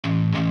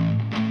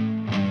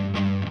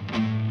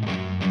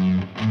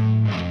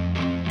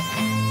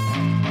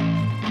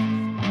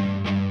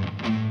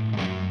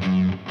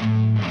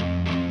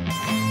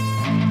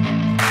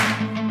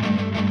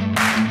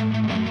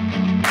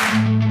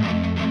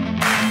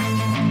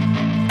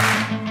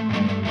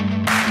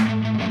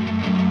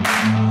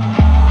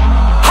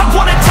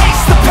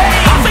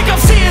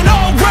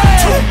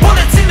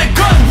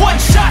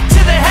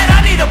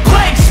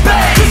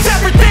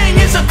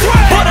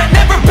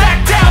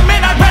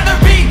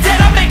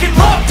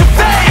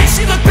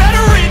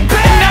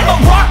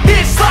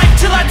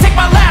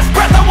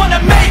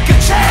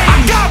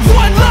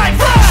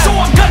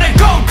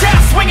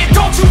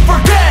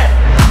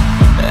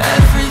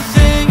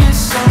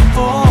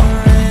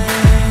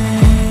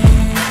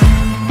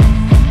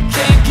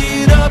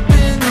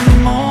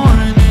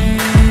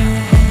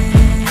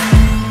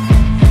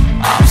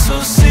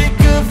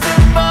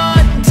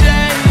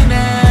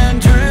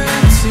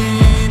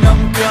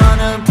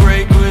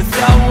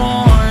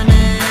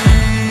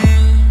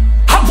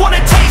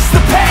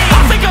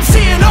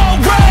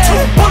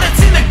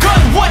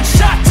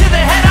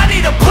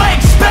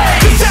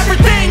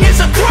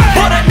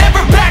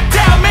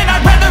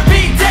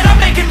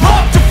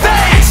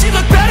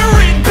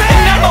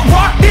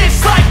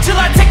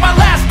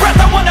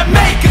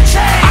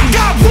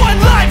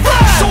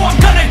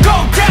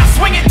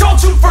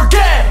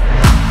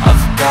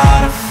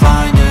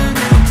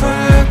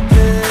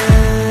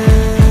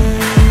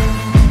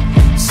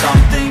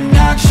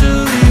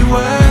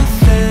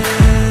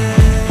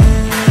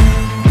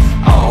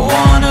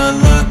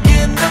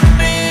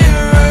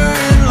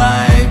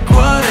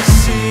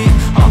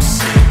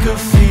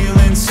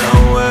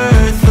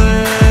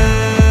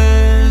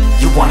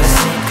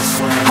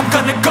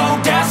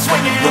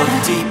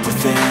deep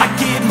within, I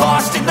get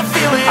lost in the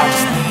feeling, I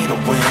just need a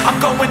win. I'm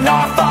going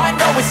off, I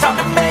know it's time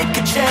to make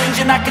a change,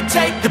 and I can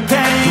take the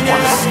pain. You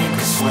wanna sink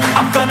or swim,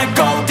 I'm gonna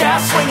go down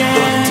swinging.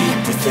 Look deep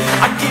within,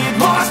 I get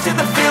lost in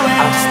the feeling,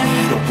 I just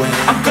need a win.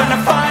 I'm gonna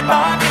find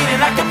my meaning,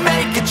 I can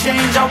make a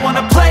change. I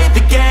wanna play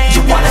the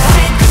game.